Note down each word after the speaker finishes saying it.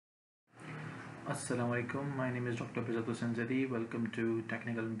Assalamu alaikum. My name is Dr. Bizat Hussain Zadi. Welcome to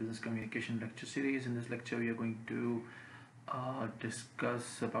Technical and Business Communication lecture series. In this lecture, we are going to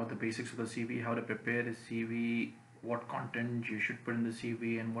discuss about the basics of the CV, how to prepare a CV, what content you should put in the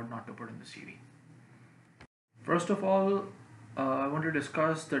CV, and what not to put in the CV. First of all, I want to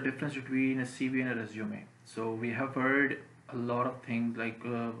discuss the difference between a CV and a resume. So we have heard a lot of things like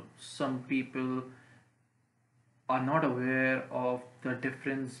some people are not aware of the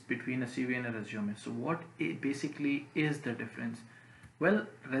difference between a CV and a resume. So what it basically is the difference? Well,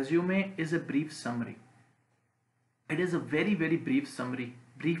 resume is a brief summary. It is a very brief summary,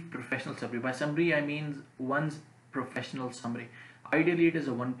 brief professional summary. By summary, I mean one's professional summary. Ideally, it is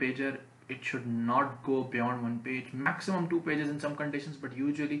a one pager. It should not go beyond one page, maximum two pages in some conditions, but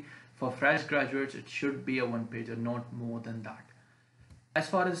usually for fresh graduates, it should be a one pager, not more than that. As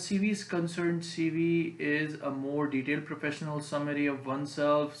far as CV is concerned, CV is a more detailed professional summary of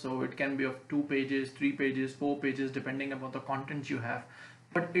oneself. So it can be of 2 pages, 3 pages, 4 pages, depending upon the content you have.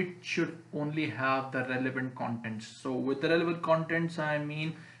 But it should only have the relevant contents. So with the relevant contents, I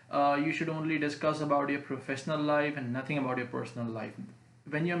mean, you should only discuss about your professional life and nothing about your personal life.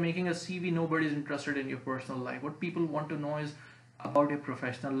 When you're making a CV, nobody is interested in your personal life. What people want to know is about your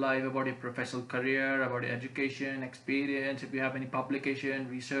professional life, about your professional career, about your education, experience, if you have any publication,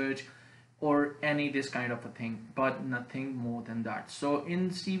 research, or any this kind of a thing, but nothing more than that. So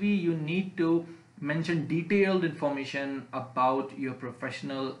in CV, you need to mention detailed information about your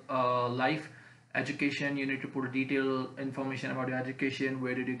professional life. Education, you need to put detailed information about your education.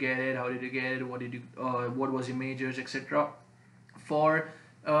 Where did you get it? How did you get it? What was your majors, etc. For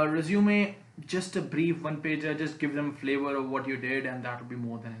resume, just a brief one pager, just give them a flavor of what you did, and that will be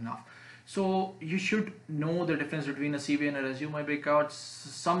more than enough. So you should know the difference between a CV and a resume, because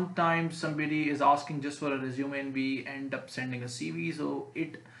sometimes somebody is asking just for a resume and we end up sending a CV. So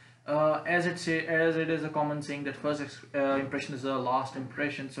as it is a common saying that first impression is the last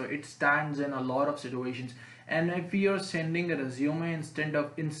impression, so it stands in a lot of situations. And if you're sending a resume instead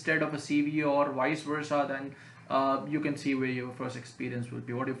of a CV or vice versa, then you can see where your first experience will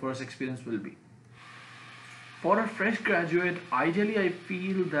be, what your first experience will be. For a fresh graduate, ideally I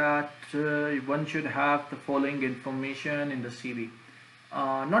feel that one should have the following information in the CV.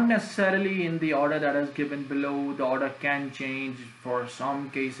 Not necessarily in the order that is given below. The order can change for some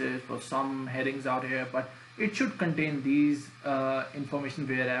cases, for some headings out here, but it should contain these information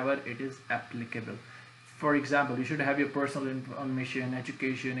wherever it is applicable. For example, you should have your personal information,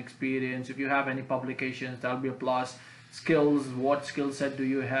 education, experience. If you have any publications, that'll be a plus. Skills, what skill set do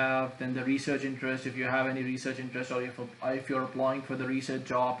you have? Then the research interest, if you have any research interest, or if you're applying for the research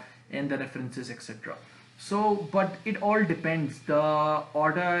job, and the references, etc. So, but it all depends. The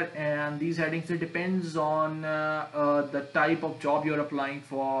order and these headings, it depends on the type of job you're applying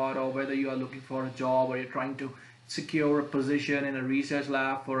for, or whether you are looking for a job, or you're trying to secure a position in a research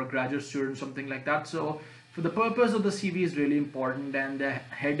lab for a graduate student, something like that. So for the purpose of the CV is really important, and the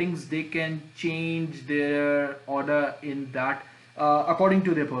headings, they can change their order in that according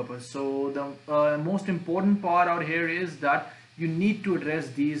to their purpose. So the most important part out here is that you need to address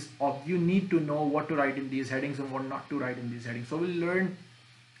these, or you need to know what to write in these headings and what not to write in these headings. So we'll learn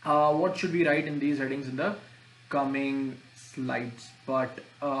what should we write in these headings in the coming slides. But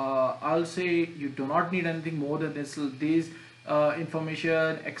I'll say you do not need anything more than these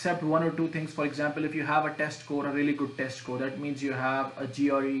information, except one or two things. For example, if you have a test score, a really good test score, that means you have a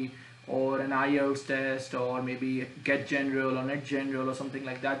GRE or an IELTS test, or maybe Get General or Net General or something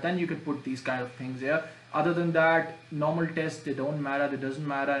like that, then you could put these kind of things here. Other than that, normal tests, they don't matter, they doesn't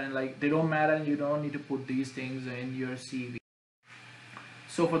matter, and like they don't matter, and you don't need to put these things in your CV.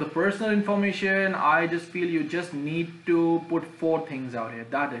 So for the personal information, I just feel you just need to put four things out here.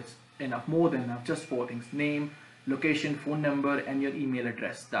 That is enough, more than enough, just four things: name, location, phone number, and your email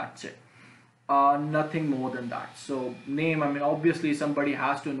address. That's it. Nothing more than that. So name, I mean, obviously somebody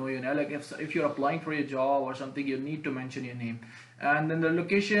has to know your name. Like if you're applying for a job or something, you need to mention your name. And then the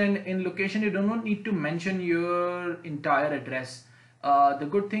location, in location, you do not need to mention your entire address. The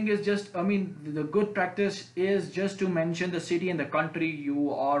good thing is just, I mean, the good practice is just to mention the city and the country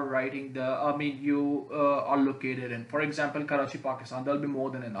you are writing you are located in. For example, Karachi, Pakistan, that'll be more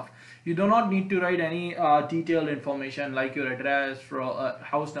than enough. You do not need to write any detailed information like your address, for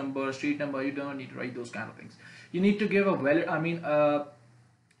house number, street number. You do not need to write those kind of things. You need to give a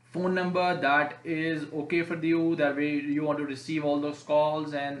phone number that is okay for you, that way you want to receive all those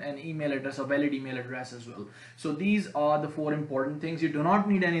calls, and an email address, a valid email address as well. So these are the four important things. You do not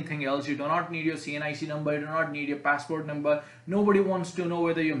need anything else. You do not need your CNIC number, you do not need your passport number. Nobody wants to know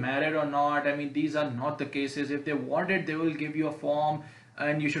whether you're married or not. I mean, these are not the cases. If they want it, they will give you a form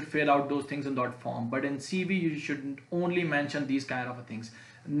and you should fill out those things in that form. But in CV you should only mention these kind of things,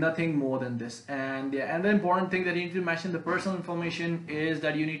 nothing more than this. And yeah, and the important thing that you need to mention the personal information is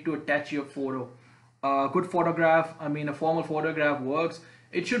that you need to attach your photo. A good photograph, I mean a formal photograph works,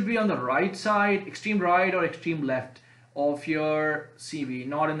 it should be on the right side, extreme right or extreme left of your CV,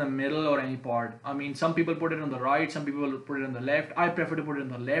 not in the middle or any part. I mean, some people put it on the right, some people put it on the left. I prefer to put it on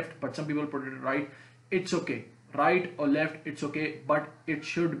the left, but some people put it right. It's okay, right or left, it's okay, but it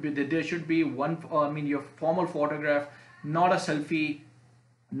should be there should be one. I mean, your formal photograph, not a selfie,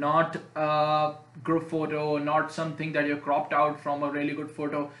 not a group photo, not something that you're cropped out from a really good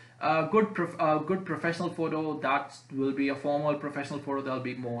photo. Good professional photo, that will be a formal professional photo, that'll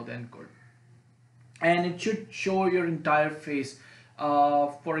be more than good. And it should show your entire face.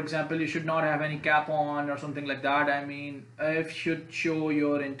 For example, you should not have any cap on or something like that. I mean, it should show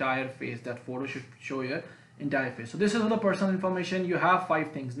your entire face. That photo should show your entire face. So this is the personal information. You have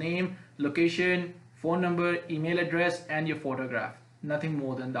 5 things: name, location, phone number, email address, and your photograph. Nothing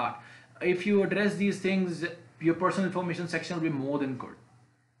more than that. If you address these things, your personal information section will be more than good.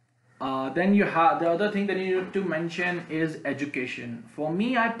 Then you have the other thing that you need to mention is education. For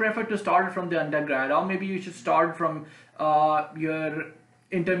me, I prefer to start from the undergrad, or maybe you should start from your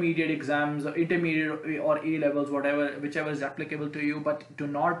intermediate exams, or intermediate or A levels, whatever, whichever is applicable to you. But do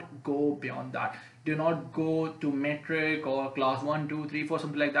not go beyond that. Do not go to metric or class 1, 2, 3, 4,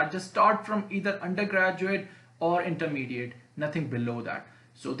 something like that. Just start from either undergraduate or intermediate, nothing below that.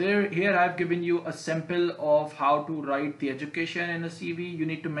 So here I've given you a sample of how to write the education in a CV. You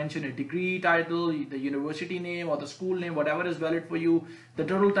need to mention a degree title, the university name or the school name, whatever is valid for you, the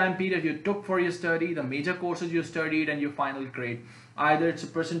total time period you took for your study, the major courses you studied, and your final grade. Either it's a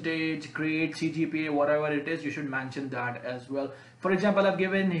percentage, grade, CGPA, whatever it is, you should mention that as well. For example, I've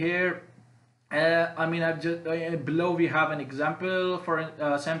given here I mean, I've just below we have an example for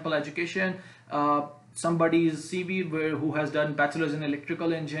sample education. Somebody's CV who has done bachelor's in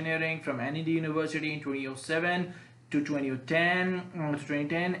electrical engineering from NED University in 2007 to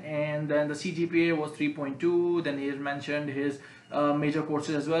 2010, and then the CGPA was 3.2. Then he has mentioned his major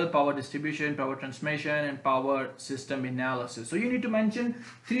courses as well: power distribution, power transmission, and power system analysis. So you need to mention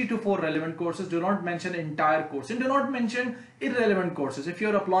 3 to 4 relevant courses. Do not mention entire course, and do not mention irrelevant courses. If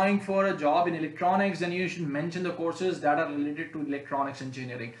you're applying for a job in electronics, then you should mention the courses that are related to electronics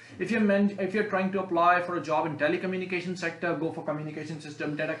engineering. If you're trying to apply for a job in telecommunication sector, go for communication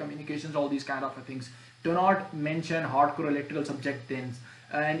system, data communications, all these kind of things. Do not mention hardcore electrical subject things.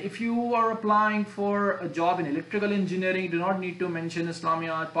 And if you are applying for a job in electrical engineering, you do not need to mention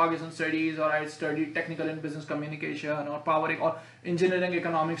Islamiyat, Pakistan studies, or I studied technical and business communication, or power or engineering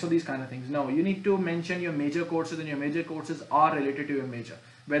economics, or these kind of things. No, you need to mention your major courses, and your major courses are related to your major.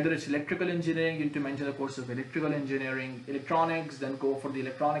 Whether it's electrical engineering, you need to mention the course of electrical engineering. Electronics, then go for the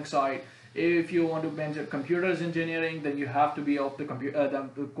electronic side. If you want to mention computers engineering, then you have to be of the computer.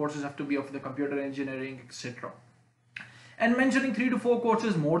 The courses have to be of the computer engineering, etc. And mentioning 3 to 4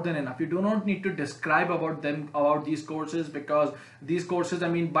 courses more than enough. You do not need to describe about these courses, because these courses, I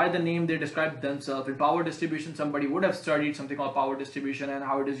mean, by the name they describe themselves. In power distribution, somebody would have studied something called power distribution and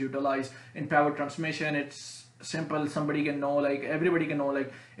how it is utilized. In power transmission, it's simple. Somebody can know, like everybody can know,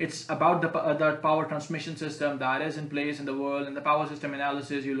 like it's about the power transmission system that is in place in the world, and the power system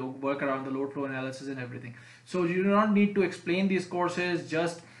analysis. You work around the load flow analysis and everything. So you do not need to explain these courses.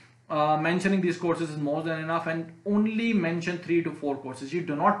 Just mentioning these courses is more than enough, and only mention 3 to 4 courses. You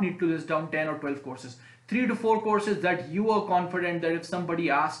do not need to list down 10 or 12 courses. 3 to 4 courses that you are confident that if somebody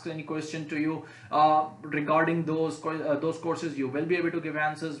asks any question to you regarding those courses, you will be able to give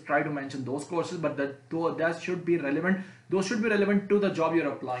answers. Try to mention those courses, but that should be relevant. Those should be relevant to the job you're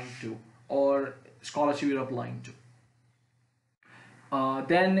applying to or scholarship you're applying to.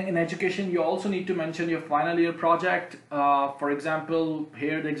 Then in education, you also need to mention your final year project. For example,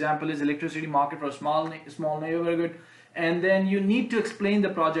 here the example is electricity market for a small neighborhood. And then you need to explain the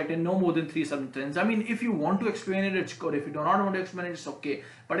project in no more than 3 sentences. I mean, if you want to explain it, it's good. If you do not want to explain it, it's okay.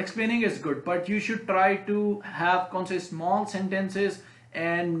 But explaining is good. But you should try to have concise small sentences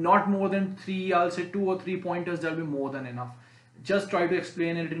and not more than 3, I'll say 2 or 3 pointers, that'll be more than enough. Just try to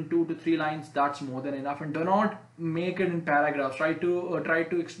explain it in 2 to 3 lines, that's more than enough. And do not make it in paragraphs. Try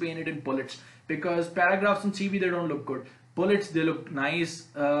to explain it in bullets, because paragraphs in CV, they don't look good. Bullets, they look nice,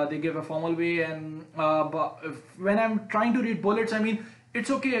 they give a formal way, and but when I'm trying to read bullets, I mean,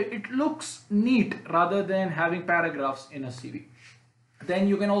 it's okay, it looks neat rather than having paragraphs in a CV. Then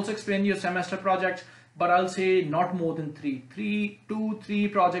you can also explain your semester projects, but I'll say not more than 3. 2, 3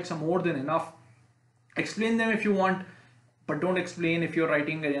 projects are more than enough. Explain them if you want, but don't explain. If you're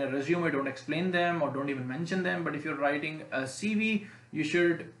writing a resume, don't explain them or don't even mention them. But if you're writing a CV, you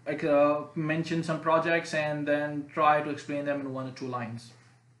should mention some projects and then try to explain them in 1 or 2 lines,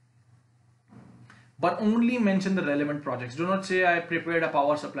 but only mention the relevant projects. Do not say I prepared a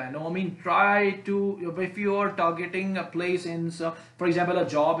power supply. No, I mean, try to, if you are targeting a place in some, for example, a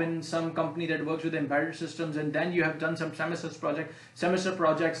job in some company that works with embedded systems, and then you have done some semester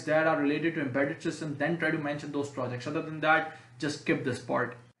projects that are related to embedded systems, then try to mention those projects. Other than that, just skip this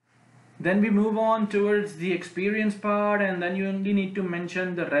part. Then we move on towards the experience part, and then you only need to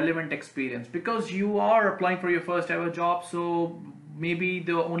mention the relevant experience, because you are applying for your first ever job. So maybe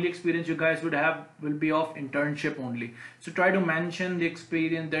the only experience you guys would have will be of internship only. So try to mention the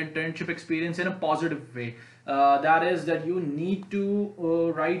experience, the internship experience, in a positive way. That is that you need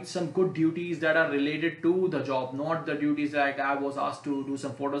to write some good duties that are related to the job, not the duties like I was asked to do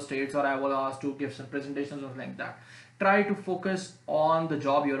some photo states or I was asked to give some presentations or something like that. Try to focus on the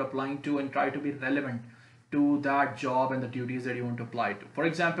job you're applying to and try to be relevant to that job and the duties that you want to apply to. For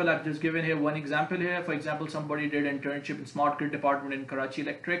example, I've just given here one example here. For example, somebody did internship in smart grid department in Karachi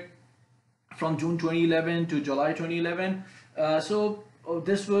Electric from June 2011 to July 2011.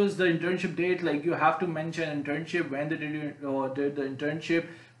 This was the internship date. Like, you have to mention internship, when did you did the internship,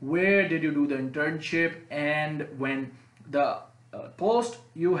 where did you do the internship, and when. The post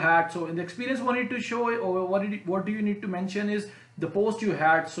you had, so in the experience wanted to show, or what do you need to mention is the post you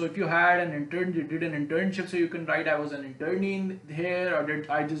had. So if you had an intern, you did an internship, so you can write I was an intern here, or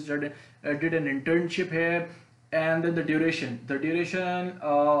I just did an internship here. And then the duration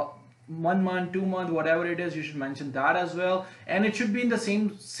 1 month, 2 months, whatever it is, you should mention that as well. And it should be in the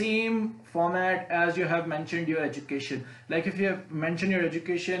same format as you have mentioned your education. Like, if you have mentioned your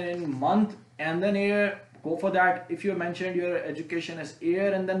education in month and then year, go for that. If you mentioned your education as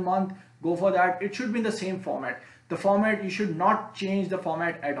year and then month, go for that. It should be in the same format. The format, you should not change the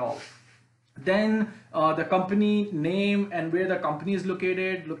format at all. Then the company name and where the company is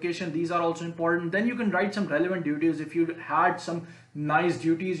located, location, these are also important. Then you can write some relevant duties. If you had some nice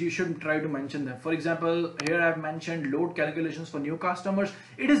duties, you should try to mention them. For example, here I've mentioned load calculations for new customers.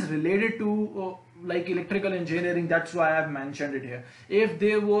 It is related to like electrical engineering, that's why I've mentioned it here. If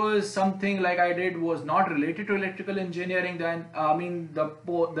there was something like I did was not related to electrical engineering, then I mean the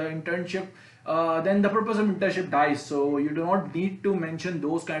internship, then the purpose of internship dies. So you do not need to mention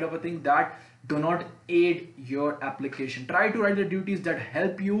those kind of a thing that do not aid your application. Try to write the duties that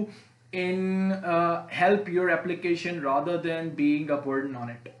help you in help your application rather than being a burden on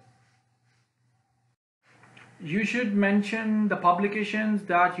it. You should mention the publications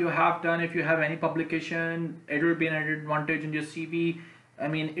that you have done. If you have any publication, it will be an advantage in your CV. I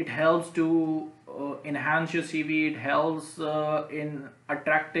mean, it helps to enhance your CV. It helps in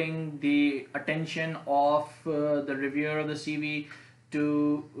attracting the attention of the reviewer of the CV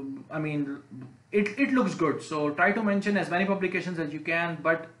to, I mean, it looks good. So try to mention as many publications as you can,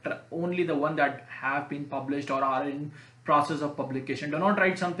 but only the one that have been published or are in process of publication. Do not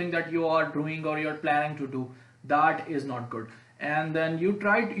write something that you are doing or you're planning to do. That is not good. And then you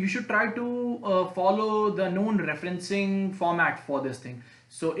should try to follow the known referencing format for this thing.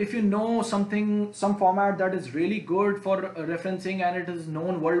 So if you know some format that is really good for referencing and it is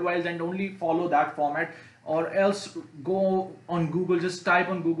known worldwide, then only follow that format, or else go on Google, just type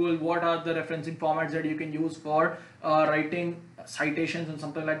on Google what are the referencing formats that you can use for writing citations and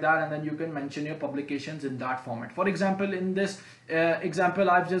something like that, and then you can mention your publications in that format. For example, in this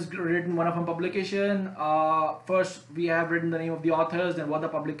example, I've just written one of my publication. First we have written the name of the authors, then what the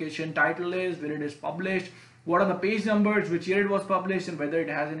publication title is, where it is published, what are the page numbers, which year it was published, and whether it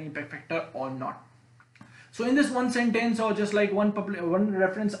has any impact factor or not. So in this one sentence, or just like one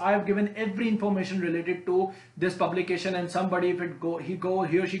reference, I have given every information related to this publication, and somebody, if he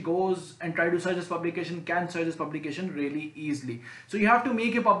or she goes and try to search this publication, can search this publication really easily. So you have to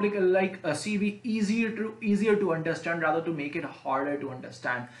make a CV easier to understand rather to make it harder to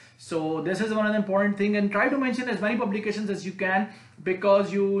understand. So this is one of the important thing, and try to mention as many publications as you can,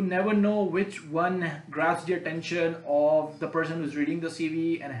 because you never know which one grabs the attention of the person who's reading the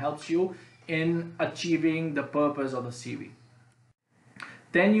CV and helps you in achieving the purpose of the CV.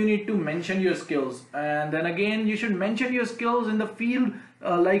 Then you need to mention your skills, and then again you should mention your skills in the field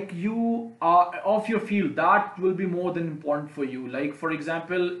like you are of your field. That will be more than important for you. Like, for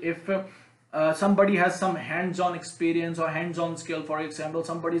example, if somebody has some hands-on experience or hands-on skill, for example,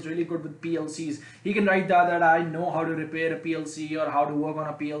 somebody is really good with PLCs, he can write that I know how to repair a PLC or how to work on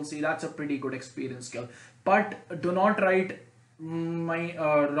a PLC. That's a pretty good experience skill. But do not write my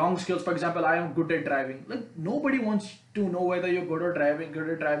wrong skills. For example, I am good at driving. Like, nobody wants to know whether you're good at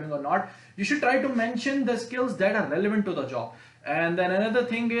driving or not. You should try to mention the skills that are relevant to the job. And then another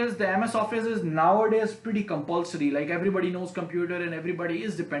thing is the MS Office is nowadays pretty compulsory. Like everybody knows computer and everybody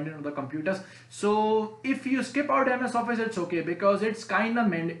is dependent on the computers. So if you skip out MS Office, it's okay, because it's kind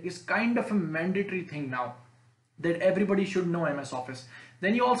of a mandatory thing now that everybody should know MS Office.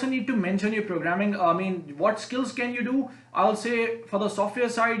 Then you also need to mention your programming. I mean, what skills can you do? I'll say for the software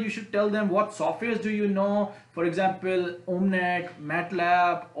side, you should tell them what softwares do you know. For example, Omnet,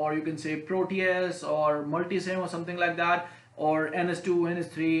 MATLAB, or you can say Proteus or Multisim or something like that, or NS2,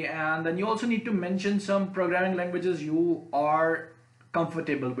 NS3. And then you also need to mention some programming languages you are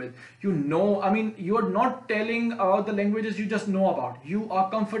comfortable with. You know, I mean, you're not telling about the languages you just know about. You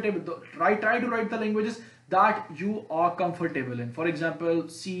are comfortable. Try to write the languages that you are comfortable in. For example,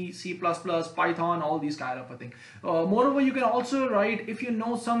 C, C++, Python, all these kind of a thing. Moreover, you can also write, if you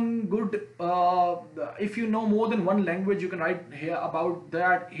know some good, if you know more than one language, you can write here about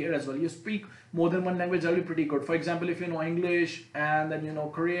that here as well. You speak more than one language, that'll be pretty good. For example, if you know English and then you know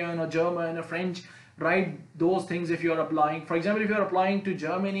Korean or German or French, write those things if you're applying. For example, if you're applying to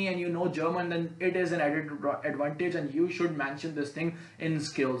Germany and you know German, then it is an added advantage and you should mention this thing in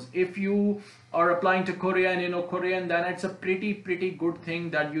skills. If you are applying to Korea and you know Korean, then it's a pretty good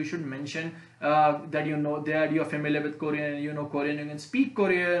thing that you should mention that you know that you're familiar with Korean and you know Korean, you can speak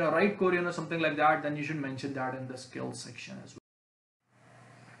Korean or write Korean or something like that. Then you should mention that in the skills section as well.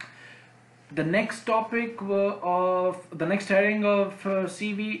 The next topic of the next heading of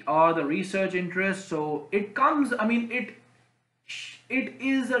CV are the research interests. So it comes, I mean, it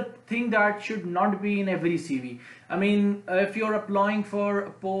is a thing that should not be in every CV. I mean, if you're applying for a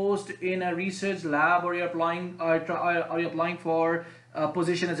post in a research lab, or you're applying for a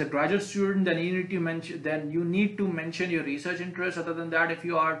position as a graduate student, then you need to mention your research interest. Other than that, if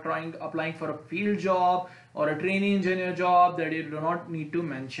you are applying for a field job or a trainee engineer job, that you do not need to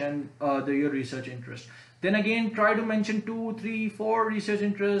mention your research interest. Then again, try to mention 2, 3, 4 research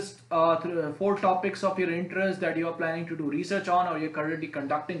interests, 4 topics of your interest that you are planning to do research on or you're currently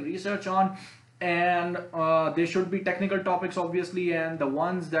conducting research on. And they should be technical topics, obviously, and the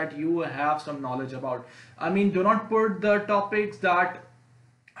ones that you have some knowledge about. I mean, do not put the topics that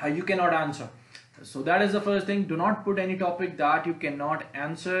you cannot answer. So that is the first thing. Do not put any topic that you cannot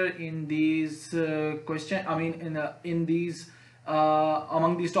answer in these questions. I mean, in these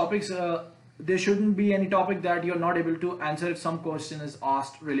among these topics, there shouldn't be any topic that you're not able to answer if some question is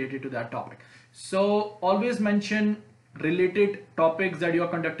asked related to that topic. So always mention related topics that you are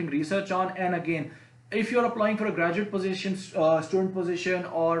conducting research on. And again, if you're applying for a graduate position, student position,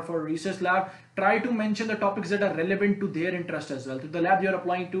 or for a research lab, try to mention the topics that are relevant to their interest as well, to the lab you're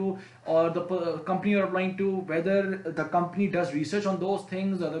applying to or the company you're applying to, whether the company does research on those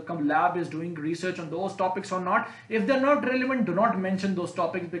things or the lab is doing research on those topics or not. If they're not relevant, do not mention those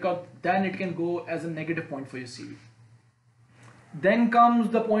topics, because then it can go as a negative point for your CV. Then comes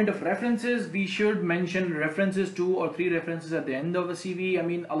the point of references. We should mention references, 2 or 3 references at the end of a CV. I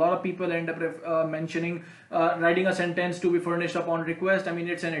mean, a lot of people end up writing a sentence to be furnished upon request. I mean,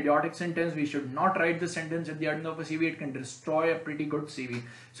 it's an idiotic sentence. We should not write the sentence at the end of a CV. It can destroy a pretty good CV.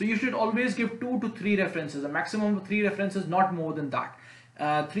 So you should always give 2 to 3 references, a maximum of 3 references, not more than that.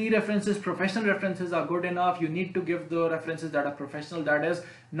 3 references, professional references are good enough. You need to give the references that are professional, that is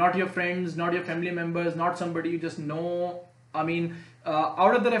not your friends, not your family members, not somebody you just know. I mean,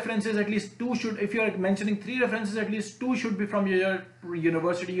 out of the references, at least 2 should, if you're mentioning 3 references, at least 2 should be from your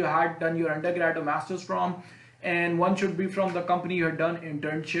university you had done your undergrad or master's from, and 1 should be from the company you had done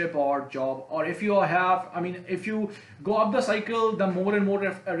internship or job. Or if you have, I mean, if you go up the cycle, the more and more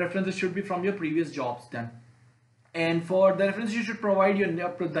references should be from your previous jobs then. And for the reference, you should provide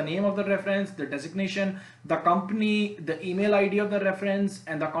the name of the reference, the designation, the company, the email ID of the reference,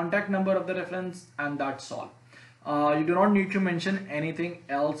 and the contact number of the reference, and that's all. You do not need to mention anything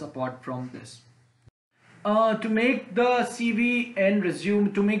else apart from this. To make the CV and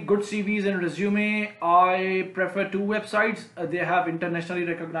resume, to make good CVs and resume, I prefer 2 websites. They have internationally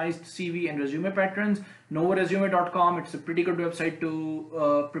recognized CV and resume patterns. Novoresume.com, it's a pretty good website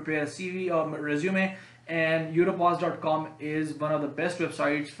to prepare a CV or resume. And Europass.com is one of the best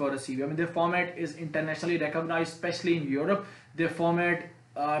websites for a CV. I mean, their format is internationally recognized, especially in Europe. Their format,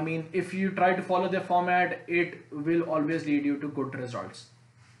 I mean, if you try to follow their format, it will always lead you to good results.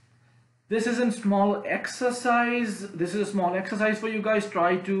 This is a small exercise. This is a small exercise for you guys.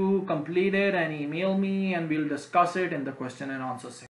 Try to complete it and email me, and we'll discuss it in the question and answer section.